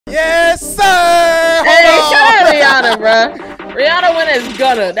bruh. Rihanna went as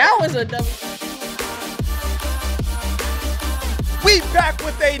Gunna. That was a double. We back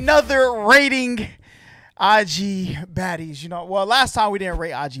with another rating IG baddies. You know, well, last time we didn't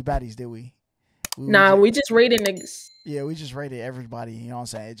rate IG baddies, did we? We just rated niggas. Yeah, we just rated everybody. You know what I'm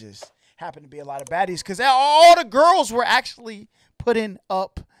saying? It just happened to be a lot of baddies because all the girls were actually putting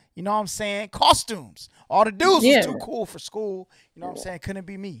up, you know what I'm saying, costumes. All the dudes was too cool for school. You know what I'm saying? Couldn't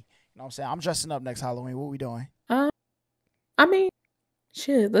be me. You know what I'm saying? I'm dressing up next Halloween. What we doing? I mean,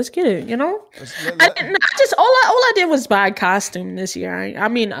 shit, let's get it. You know, all I did was buy a costume this year. I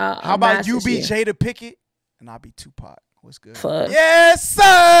mean, how about you be Jada Pickett and I'll be Tupac? What's good? Fuck. Yes, sir.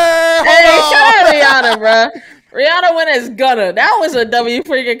 Hey, shout out Rihanna, bro. Rihanna went as Gunna. That was a W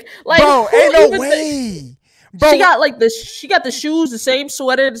freaking like. Bro, ain't no way. Bro. She got the shoes, the same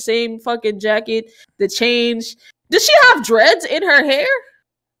sweater, the same fucking jacket, the change. Does she have dreads in her hair?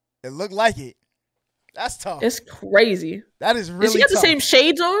 It looked like it. That's tough. It's crazy. That is really tough. Does she got the same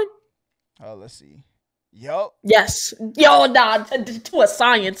shades on? Oh, let's see. Yup. Yes. Yo, nah, to a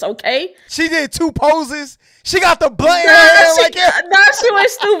science, okay? She did 2 poses. She got the blunt she went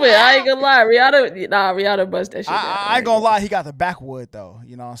stupid. I ain't gonna lie. Rihanna bust that shit. I ain't gonna lie. He got the backwood, though.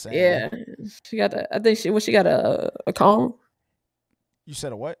 You know what I'm saying? Yeah. She got that. I think she got a comb. You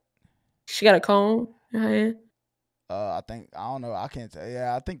said a what? She got a comb in her hand. I don't know. I can't tell.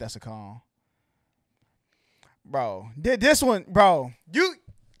 Yeah, I think that's a comb. Bro, this one, bro.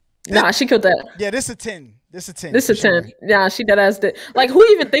 She killed that. Yeah, this a 10. This a 10. This a 10. Sure. Yeah, she dead ass did. Like, who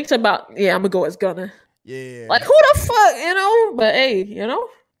even thinks about? Yeah, I'm gonna go as Gunna. Yeah. Like, who the fuck, you know? But hey, you know.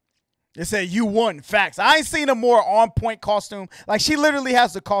 It said you won. Facts. I ain't seen a more on point costume. Like, she literally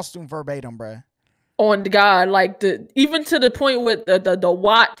has the costume verbatim, bro. On God, like even to the point with the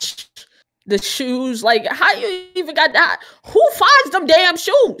watch, the shoes. Like, how you even got that? Who finds them damn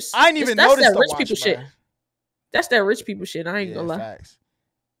shoes? I ain't even noticed that the rich watch, people bro. shit. That's that rich people shit. I ain't gonna lie. Facts.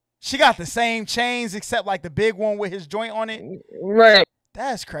 She got the same chains except like the big one with his joint on it. Right.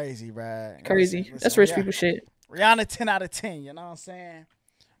 That's crazy, bro. Crazy. Listen, that's rich people shit. Rihanna 10 out of 10. You know what I'm saying?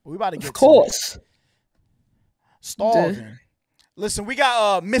 We about to get of course. Starving. Listen, we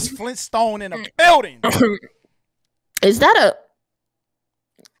got Miss Flintstone in the building. Is that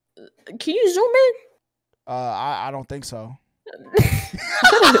Can you zoom in? I don't think so.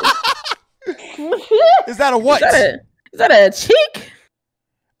 Is that a what? Is that a cheek?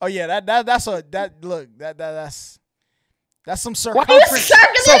 Oh yeah, that's some circumference. Why are you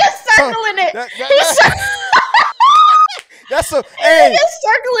circling it? That's a he's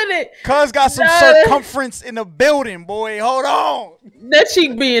circling it. Cuz got some circumference in the building, boy. Hold on. That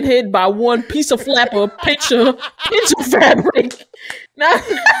cheek being hid by one piece of flapper pinch of fabric. Nah,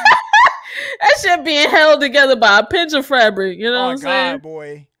 that shit being held together by a pinch of fabric. You know what I'm saying?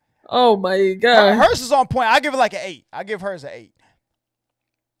 Boy. Oh my God. Hers is on point. I give it like an 8. I give hers an 8.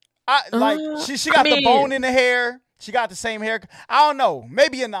 She got the bone in the hair. She got the same hair. I don't know.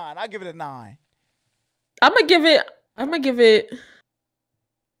 Maybe a 9. I give it a 9. I'm gonna give it. I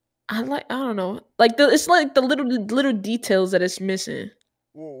don't know. Like it's like the little details that it's missing.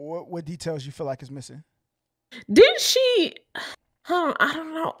 What details you feel like is missing? Didn't she? I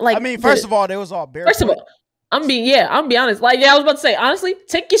don't know. Like, I mean, first of all, they was all bare. First of all, I'm be honest. Like, yeah, I was about to say, honestly,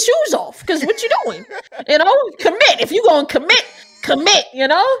 take your shoes off because what you doing? You know, commit. If you gonna commit. You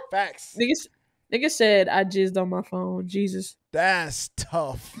know, facts. Nigga said I jizzed on my phone. Jesus, that's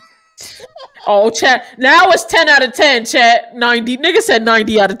tough. Oh, chat. Now it's 10 out of 10. Chat 90. Nigga said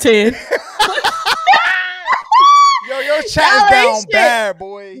 90 out of 10. Your chat is down bad,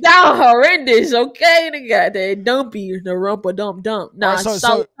 boy. Down horrendous. Okay, nigga, they dumpy, the rumpa dump. Nah,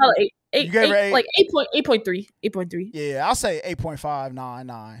 solid 8, like 8.3. 8.3. Yeah, I'll say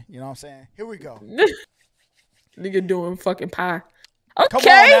 8.599. You know what I'm saying? Here we go. Nigga doing fucking pie. Okay. Come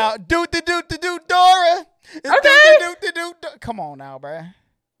on now. Do Dora. Okay. Come on now, bruh.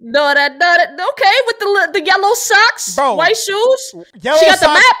 No, that. Okay, with the yellow socks, bro, white shoes. Yellow she got socks. The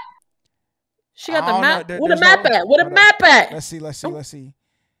map. She got the map. Where the map at? Where the map at? Let's see.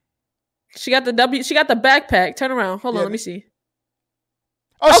 She got the W. She got the backpack. Turn around. Hold on. Let me see.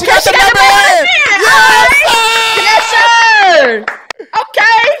 Oh, she got the backpack. Yes, sir.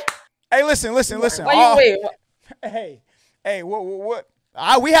 Okay. Hey, listen. Why you wait? Hey, what?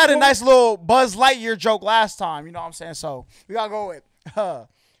 We had a nice little Buzz Lightyear joke last time. You know what I'm saying? So we gotta go with.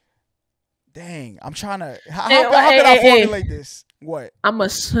 Dang, I'm trying to. How can I formulate this? What? I'm a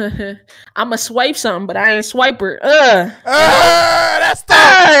swipe something, but I ain't swiper. That's tough.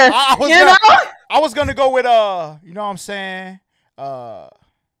 I was gonna go with you know what I'm saying?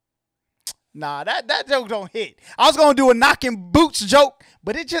 Nah, that joke don't hit. I was gonna do a knocking boots joke,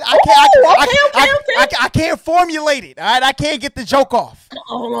 but it just I can't formulate it. All right, I can't get the joke off.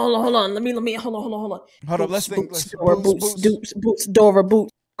 Hold on. Let me hold on. Hold up, let's think. Boots, Dora,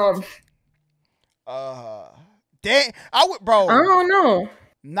 boots. Damn, I would, bro. I don't know.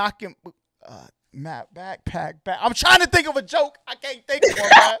 Knocking, map, backpack. I'm trying to think of a joke. I can't think of one,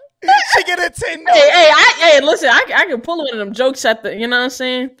 man. She get a 10. Hey, listen, I can pull one of them jokes at the, you know what I'm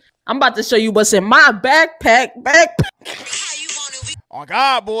saying? I'm about to show you what's in my backpack. Oh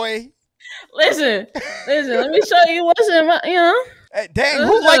God, boy. Listen, let me show you what's in my, you know. Hey, dang,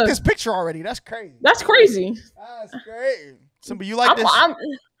 who liked this picture already? That's crazy. That's crazy. That's crazy. Somebody, you like this?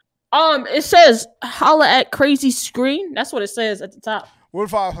 It says holla at crazy screen. That's what it says at the top.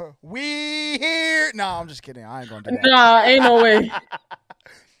 What if we here? No, I'm just kidding. I ain't gonna do that. Nah, ain't no way.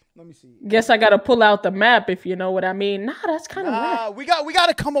 Let me see. Guess I gotta pull out the map if you know what I mean. Nah, that's kind of weird. We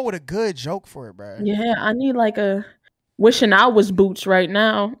gotta come up with a good joke for it, bro. Yeah, I need like a wishing I was Boots right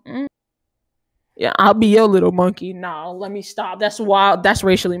now. Yeah, I'll be your little monkey. Nah, let me stop. That's wild. That's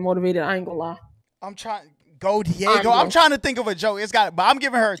racially motivated. I ain't gonna lie. I'm trying. Go Diego. I'm trying to think of a joke. It's got it, but I'm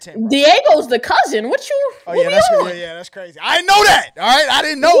giving her a 10. Bro. Diego's the cousin. What you? Oh yeah, that's crazy. I didn't know that. All right, I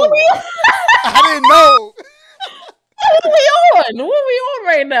didn't know. I didn't know. What we on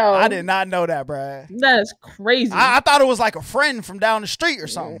right now? I did not know that, bro. That's crazy. I thought it was like a friend from down the street or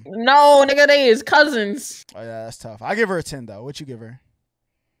something. No, nigga, they is cousins. Oh yeah, that's tough. I give her a 10 though. What you give her?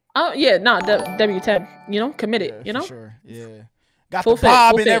 Oh yeah, W10. You know, committed. Yeah, you know, sure. Yeah. Got the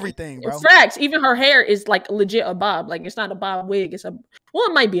bob and everything, bro. Facts. Even her hair is like legit a bob. Like it's not a bob wig. It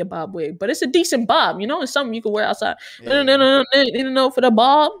might be a bob wig, but it's a decent bob. You know, it's something you can wear outside. Yeah. You know, for the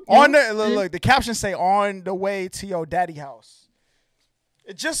bob. Look, the captions say on the way to your daddy house.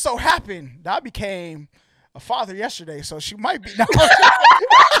 It just so happened that I became a father yesterday, so she might be. Hey,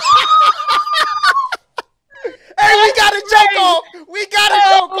 we got a joke off. We got a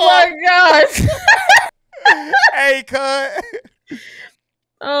joke off. Oh my gosh. Hey, cut.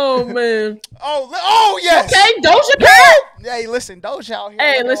 Oh man. Oh yes. Okay, Doja Cat. Hey, listen, Doja out here.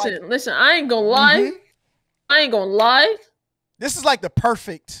 Hey, listen. I ain't gonna lie. I ain't gonna lie. This is like the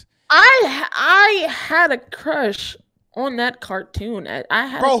perfect. I had a crush on that cartoon. I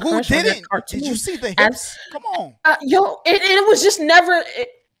had Bro, a crush who on didn't? that cartoon. Did you see the hips? Come on. It was just never.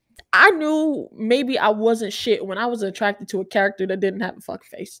 I knew maybe I wasn't shit when I was attracted to a character that didn't have a fuck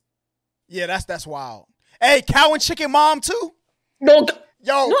face. Yeah, that's wild. Hey, Cow and Chicken Mom too? No.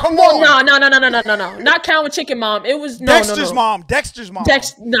 Yo, come on. No. Not Cow and Chicken Mom. It was Dexter's mom. Dexter's mom.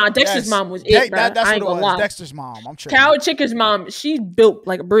 Dexter's mom was it, bro. That's I ain't what it gonna was. lie. Dexter's mom. I'm sure. Cow and Chicken's mom, she built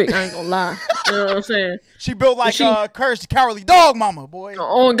like a brick. I ain't gonna lie. You know what I'm saying? She built like Courage the Cowardly Dog mama, boy.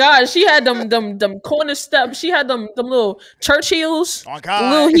 Oh God, she had them corner steps. She had them little church heels. Oh God, the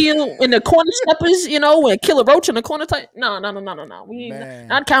little heel in the corner steppers. You know, with Killer Roach in the corner type. No. We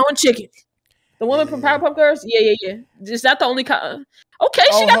not Cow and Chicken. The woman from Powerpuff Girls? Yeah. Is that the only kind? Okay,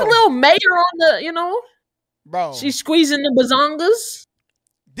 she got the little mayor on the, you know. Bro. She's squeezing the bazongas.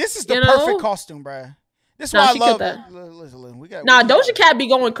 This is the perfect costume, bro. This is why I love it. Listen, Doja Cat be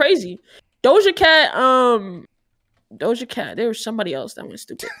going crazy. Doja Cat, there was somebody else that went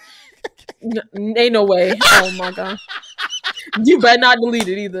stupid. Ain't no way. Oh my God. You better not delete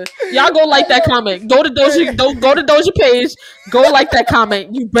it either. Y'all go like that comment. Go to Doja page. Go like that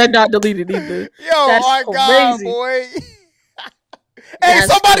comment. You better not delete it either. Yo, that's my crazy. God, boy. Hey,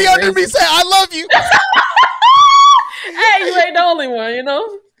 somebody under me say I love you. Hey, you ain't the only one, you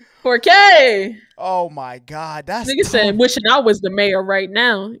know. 4K. Oh my God, that's nigga saying wishing I was the mayor right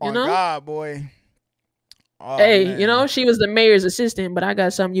now. You know, God, boy. Oh, hey, man. You know, she was the mayor's assistant, but I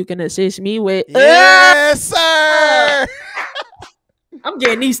got something you can assist me with. Yes, sir. I'm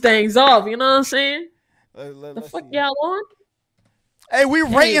getting these things off. You know what I'm saying? The fuck y'all on? Hey, we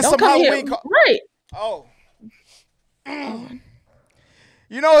rating some Halloween. Right. Oh.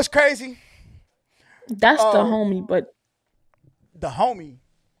 You know what's crazy? That's the homie, but the homie.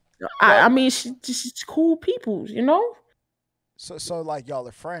 I mean, she's cool people, you know. So like y'all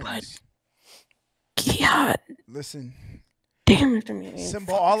are friends. But God, listen. Damn it to me.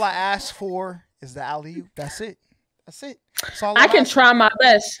 Simba, all I ask for is the alley-oop. That's it. That's all I can try my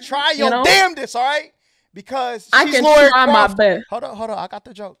best. Try your damnedest, all right? Because I can try my best. Hold on. I got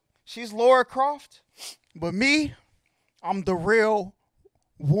the joke. She's Laura Croft, but me, I'm the real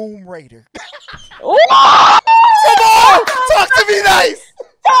Womb Raider. Come on, talk to me nice.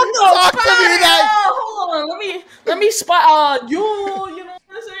 Talk to me nice. Hold on, let me spot you. You know what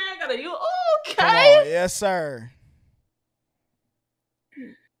I'm saying? I gotta you. Okay. Come on. Yes, sir.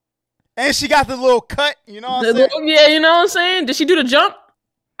 And she got the little cut. You know what I'm saying? Yeah, you know what I'm saying. Did she do the jump?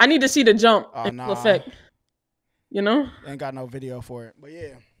 I need to see the jump in nah. full effect. You know? Ain't got no video for it. But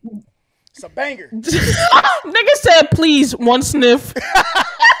yeah. It's a banger. Nigga said, please, one sniff.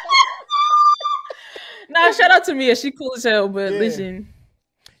 Nah, shout out to Mia. She cool as hell, but listen.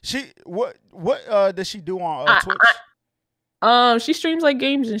 What does she do on Twitch? She streams like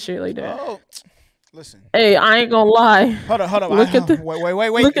games and shit like that. Oh. Listen. Hey, I ain't gonna lie. Hold up.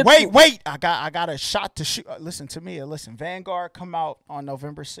 Wait. I got a shot to shoot. Listen to me. Listen, Vanguard come out on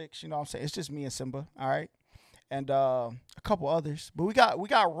November 6th. You know what I'm saying? It's just me and Simba. All right, and a couple others. But we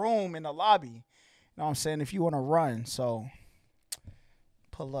got room in the lobby. You know what I'm saying? If you want to run, so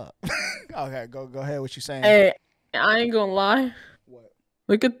pull up. Okay, go ahead. What you saying? Hey, I ain't gonna lie. What?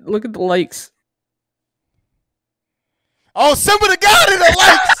 Look at the likes. Oh, Simba the God in the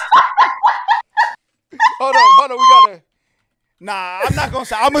likes. Hold on, we gotta. Nah, I'm not gonna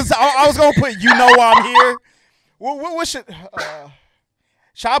say. I was gonna put. You know why I'm here. What should?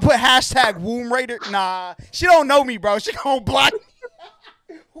 Should I put hashtag womb raider? Nah, she don't know me, bro. She gonna block me.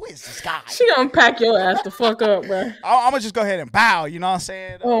 Who is this guy? She gonna pack your ass the fuck up, bro. I'm gonna just go ahead and bow. You know what I'm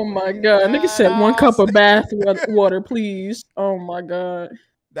saying? Oh my god, nigga said 1 cup of bath water, please. Oh my god.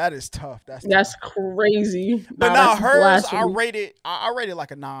 That is tough. That's crazy. But nah, hers, I rated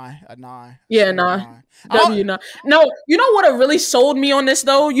like a 9. Yeah, nah. W nah. No, you know what really sold me on this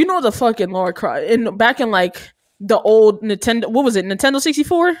though? You know the fucking Lord cry back in like the old Nintendo. What was it? Nintendo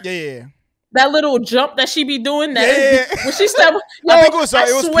 64? Yeah. That little jump that she be doing. When she said, I think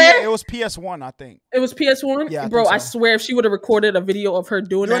it was PS1. I think it was PS1. Yeah, bro. so. I swear, if she would have recorded a video of her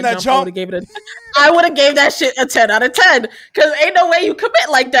doing that jump, I would have gave that shit a 10 out of 10. Cause ain't no way you commit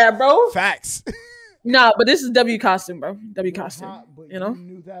like that, bro. Facts. Nah, but this is W costume, bro. W costume. But you know, you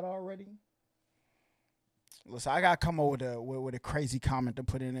knew that already. Listen, I gotta come up with a crazy comment to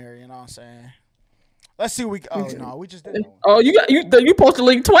put in there. You know what I'm saying? Let's see. We just did. Oh, you posted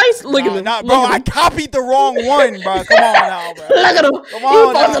link twice. Look at him, bro. I copied the wrong one, bro. Come on now, bro. Look at him. Come on,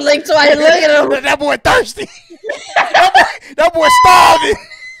 you posted link twice. Look at him. That boy thirsty. that boy starving.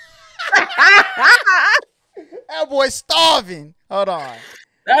 That boy starving. Hold on.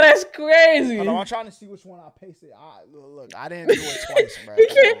 That is crazy. Hold on, I'm trying to see which one I pasted. Look, I didn't do it twice, bro.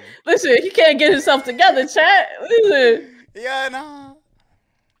 He can't get himself together, chat. Listen. Yeah, nah.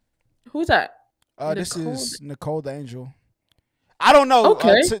 Who's that? This is Nicole the Angel. I don't know.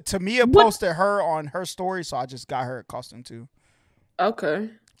 Okay. Tamia posted her on her story, so I just got her a costume too.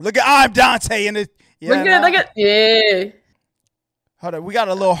 Okay. Look at I'm Dante in it. Yeah, look at yeah. Hold on, we got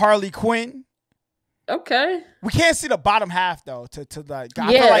a little Harley Quinn. Okay. We can't see the bottom half though. I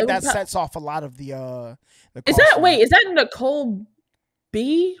feel like that sets off a lot of the Is that Nicole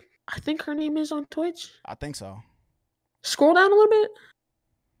B? I think her name is on Twitch. I think so. Scroll down a little bit.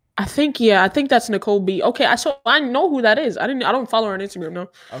 I think that's Nicole B. Okay, I know who that is. I don't follow her on Instagram, no.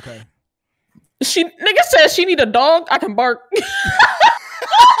 Okay. Nigga says she need a dog. I can bark.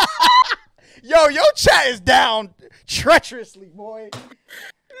 Yo, your chat is down treacherously, boy.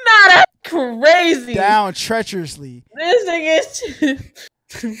 Nah, that's crazy. Down treacherously. This nigga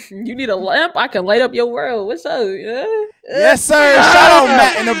is. You need a lamp? I can light up your world. What's up? Yeah? Yes, sir. Shout out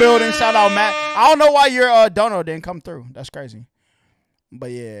Matt in the building. Shout out Matt. I don't know why your dono didn't come through. That's crazy.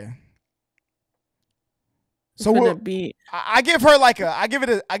 But yeah. So I give her I give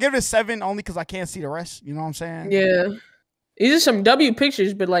it a 7 only because I can't see the rest. You know what I'm saying? Yeah. These are some W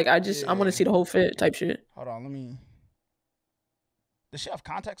pictures, but like I want to see the whole fit type shit. Hold on, let me. Does she have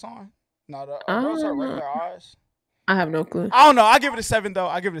contacts on? No, those are regular eyes. I have no clue. I don't know. I give it a 7 though.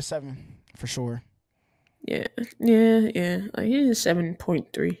 I give it a 7 for sure. Yeah. Like it is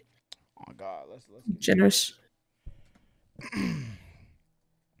 7.3. Oh God, let's generous.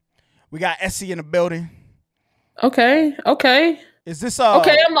 We got Essie in the building. Okay. Is this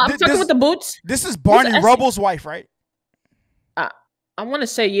okay? I'm talking with the boots. This is Barney Rubble's wife, right? I want to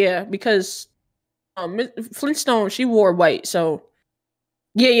say yeah because Flintstone she wore white, so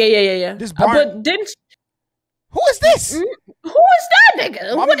yeah. This Barney. Who is this? Who is that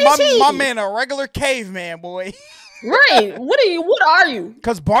nigga? What is he? My man, a regular caveman boy. Right. What are you?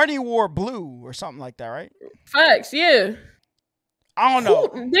 Because Barney wore blue or something like that, right? Facts. Yeah. I don't know.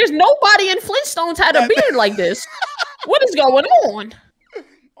 There's nobody in Flintstones had a beard like this. What is going on?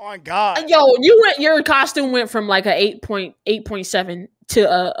 Oh my God. Yo, your costume went from like a 8.7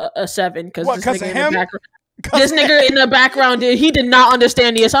 to a 7 because this nigga in the background he did not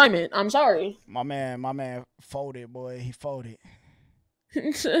understand the assignment. I'm sorry. My man folded, boy. He folded.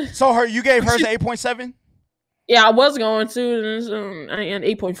 So you gave hers an 8.7? Yeah, I was going to. I am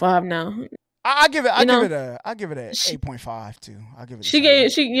 8.5 now. I give it a 8.5 too. I'll give it. She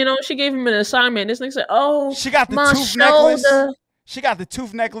gave him an assignment. This nigga said, "Oh, she got the tooth necklace. She got the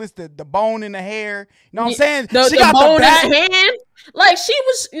tooth necklace, the bone in the hair. You know what I'm saying? She got bone in the hand. Like she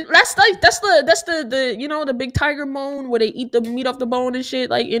was. That's the you know, the big tiger bone where they eat the meat off the bone and shit.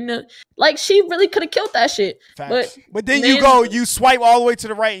 Like she really could have killed that shit. Facts. But then you swipe all the way to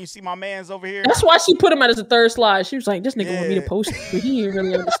the right and you see my man's over here. That's why she put him as a third slide. She was like, this nigga want me to post it, but he didn't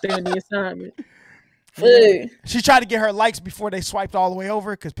really understand the assignment. Yeah. She tried to get her likes before they swiped all the way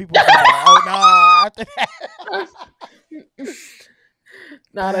over because people were like, oh no. After that.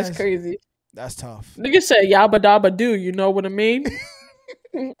 Nah, that's crazy. That's tough. Nigga said yabba dabba do, you know what I mean?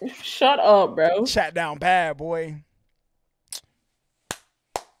 Shut up, bro. Chat down bad, boy.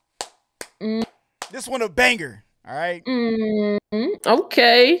 This one a banger, all right?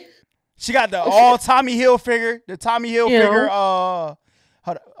 Okay. She got the all Tommy Hilfiger, the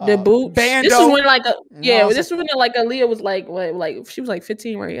boots. Bando. This is when this is when Aaliyah was like she was like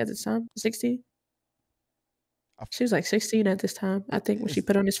 15 right at this time, 16. She was like 16 at this time, I think, when she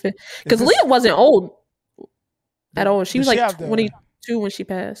put on this fit. Because Aaliyah wasn't old at all. She was like 22 when she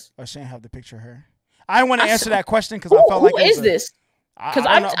passed. Oh, she didn't have the picture of her. I didn't want to answer that question because I felt like who is this? Because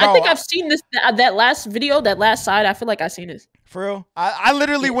I think I've seen this that last video, that last side. I feel like I've seen this. For real? I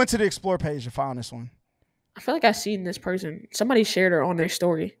literally went to the Explore page and found this one. I feel like I've seen this person. Somebody shared her on their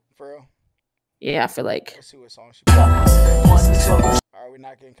story. For real? Yeah, I feel like. Let's see what song she put on. All right, we're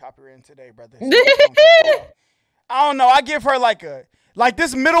not getting copyrighted today, brother. I don't know. I give her like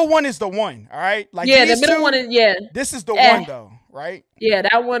this middle one is the one. All right. Like the middle one is This is the one though, right? Yeah,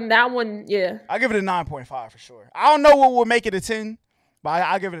 that one. Yeah. I give it a 9.5 for sure. I don't know what will make it a 10, but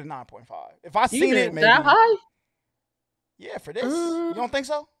I give it a 9.5. If I seen it, maybe that high. Yeah, for this, you don't think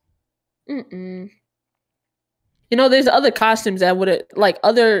so? You know, there's other costumes that would have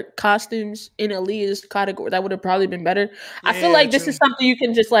other costumes in Aaliyah's category that would have probably been better. I feel like this is something you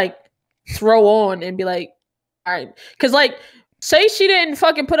can just throw on and be like, all right, because say she didn't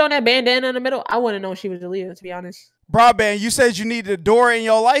fucking put on that bandana in the middle, I wouldn't know she was Aaliyah, to be honest. Broadband, you said you needed a door in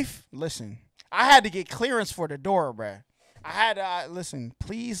your life. Listen, I had to get clearance for the door, bruh. I had to listen.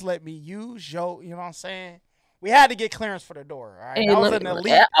 Please let me use your. You know what I'm saying? We had to get clearance for the door. All right, hey, that was an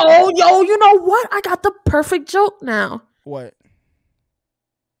elite. Oh, yo, you know what? I got the perfect joke now. What?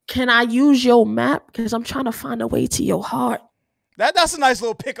 Can I use your map? Because I'm trying to find a way to your heart. That's a nice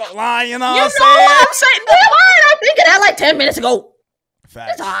little pickup line, you know what I'm saying? What I'm saying? I'm thinking that 10 minutes ago.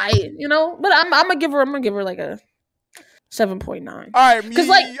 Facts. It's all right, you know. But I'm gonna give her like a 7.9. All right, because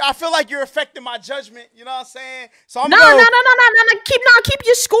I feel like you're affecting my judgment. You know what I'm saying? So I'm no. Keep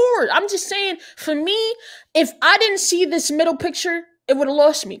your score. I'm just saying, for me, if I didn't see this middle picture, it would have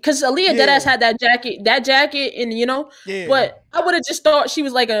lost me. Because Aaliyah deadass had that jacket, and you know. Yeah. But I would have just thought she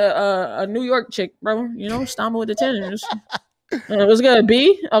was like a New York chick, bro. You know, Stama with the tenors. It was gonna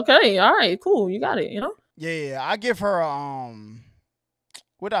be okay. All right, cool. You got it. You know. Yeah, I give her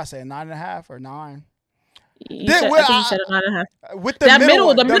what did I say? 9.5 or 9? I think you said a 9.5. With the middle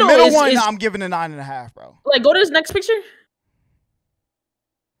one, I'm giving a 9.5, bro. Go to this next picture.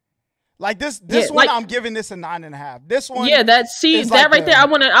 Like this one, I'm giving this a 9.5. This one, that right there. I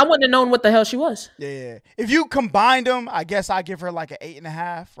wouldn't have known what the hell she was. Yeah. If you combined them, I guess I give her like an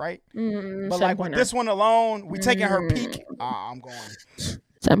 8.5, right? But with this one alone, we taking her peak. I'm going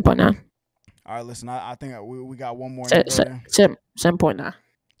 7.9. All right, listen. I think we got one more. 7.9. 7.9.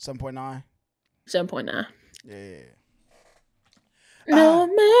 7.9. Yeah. No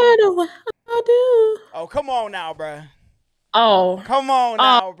matter what I do. Oh, come on now, bruh. Oh. Come on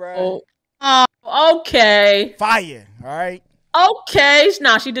now, bruh. Oh, okay. Fire, all right? Okay.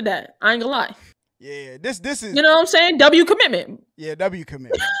 Nah, she did that. I ain't gonna lie. Yeah, this is... You know what I'm saying? W commitment. Yeah, W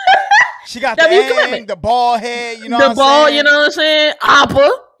commitment. She got the bald head, you know what I'm saying? The ball, you know what I'm saying? Appa,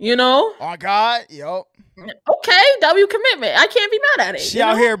 you know? Oh, God, yo. Okay, W commitment. I can't be mad at it. She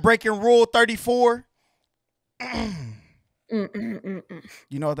out here breaking Rule 34. You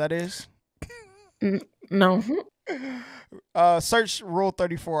know what that is? No. Search Rule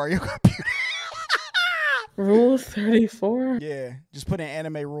 34 on your computer. Rule 34? Yeah, just put in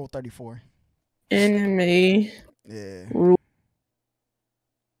anime Rule 34. Anime. Yeah. Rule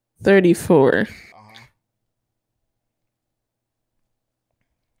 34.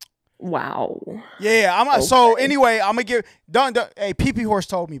 Wow. Yeah, so anyway, I'm gonna give hey, PP Horse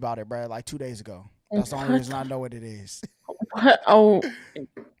told me about it, bro, like 2 days ago. That's the only reason I know what it is. What? Oh,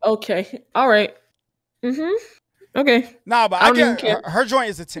 okay. All right. Okay. Nah, but I get her joint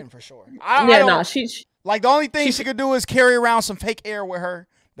is a 10 for sure. She's like the only thing she could do is carry around some fake air with her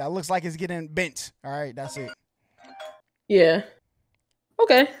that looks like it's getting bent. All right, that's it. Yeah.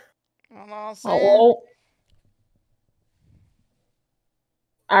 Okay. I don't know what I'm saying.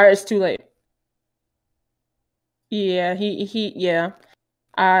 All right, it's too late. Yeah, yeah.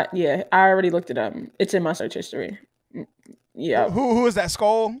 I already looked it up. It's in my search history. Yeah. Who is that,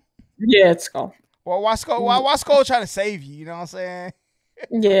 Skull? Yeah, it's Skull. Well, why Skull? Why Skull trying to save you? You know what I'm saying?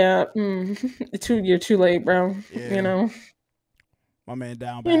 Yeah. You're too late, bro. Yeah. You know. My man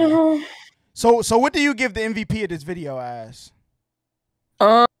down bad. You know. So what do you give the MVP of this video as?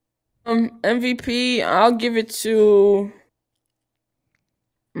 MVP, I'll give it to.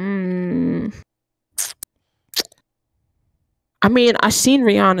 I mean, I seen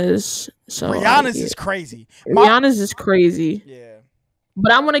Rihanna's. So Rihanna's is crazy. Rihanna's is crazy. Yeah.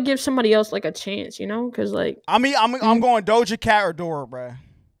 But I want to give somebody else like a chance, you know, because like I'm going Doja Cat or Dora, bro.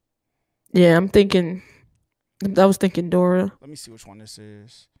 Yeah, I was thinking Dora. Let me see which one this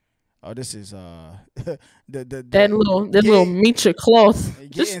is. Oh, this is that little Misha cloth.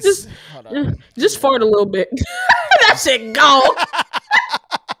 Just fart a little bit. That shit go.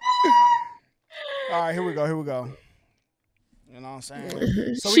 All right, here we go. You know what I'm saying?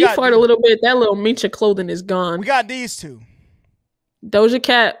 So she farted a little bit. That little Misha clothing is gone. We got these two. Doja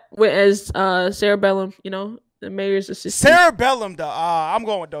Cat as Sarah Bellum, you know, the mayor's assistant. Sarah Bellum, though. I'm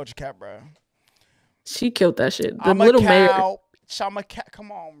going with Doja Cat, bro. She killed that shit. The I'm little mayor. I'm a cat.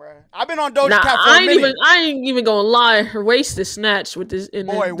 Come on, bro. I've been on Doja Cat for a minute. I ain't even gonna lie. Her waist is snatched with this in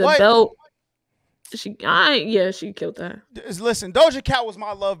the belt. She killed that. Listen, Doja Cat was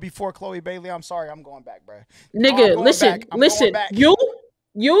my love before Chloe Bailey. I'm sorry, I'm going back, bro. Nigga, listen.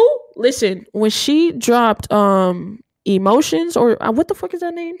 You listen. When she dropped Emotions or what the fuck is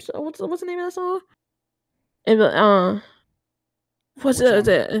that name? What's the name of that song? And what's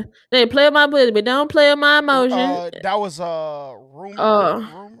that? They play my booty, but don't play my emotions. That was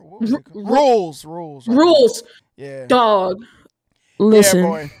rules. Rules. Yeah. Dog. Listen. Yeah,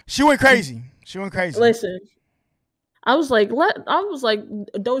 boy. She went crazy. Listen. I was like,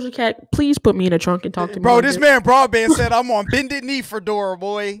 Doja Cat, please put me in a trunk and talk to me. Bro, this man Broadband said I'm on bended knee for Dora,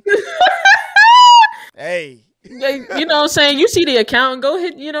 boy. Hey. You know what I'm saying? You see the account,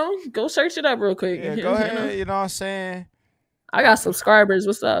 go search it up real quick. Yeah, go ahead. You know what I'm saying? I got subscribers.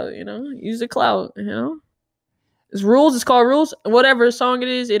 What's up? You know, use the clout. You know, it's rules. It's called rules. Whatever song it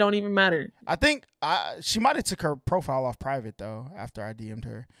is, it don't even matter. I think she might have took her profile off private though after I DM'd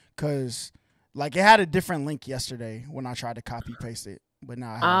her, cause like it had a different link yesterday when I tried to copy paste it, but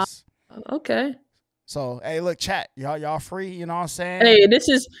now it has. Okay. So hey, look, chat, y'all free. You know what I'm saying? Hey, this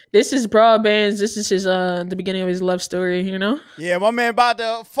is Broadband's. This is his the beginning of his love story. You know? Yeah, my man about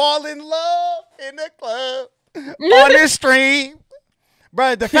to fall in love in the club. On this stream,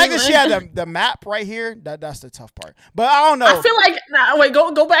 bro. The fact that she had the map right here, that's the tough part. But I don't know. I feel like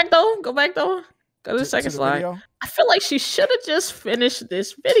go back though. Go to the second slide. Video? I feel like she should have just finished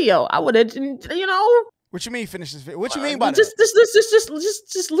this video. I would have, you know. What you mean finish this video? What you mean by that?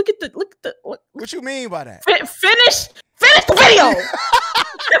 Just look at the. What you mean by that? Finish the video.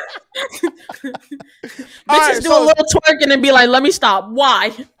 Bitches do a little twerk and then be like, "Let me stop."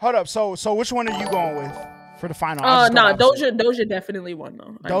 Why? Hold up. So which one are you going with for the final? Doja definitely won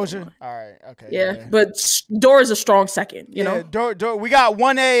though. Doja. All right. Okay. Yeah, but Dora's a strong second. You know. Dora, we got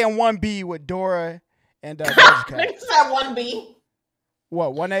 1A and 1B with Dora and Doja Cat. Niggas have 1B.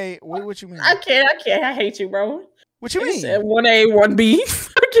 What 1A? What you mean? I can't. I hate you, bro. What you mean? 1A, 1B.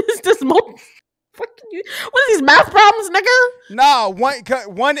 Is this more? What are these math problems, nigga? Nah,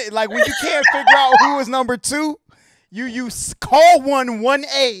 one like when you can't figure out who is number two, you call one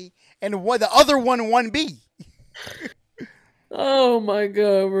 1A and the other one 1B. Oh my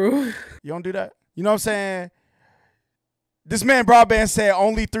god, bro! You don't do that. You know what I'm saying? This man Broadband said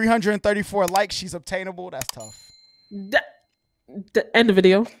only 334 likes. She's obtainable. That's tough. End the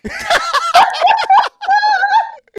video.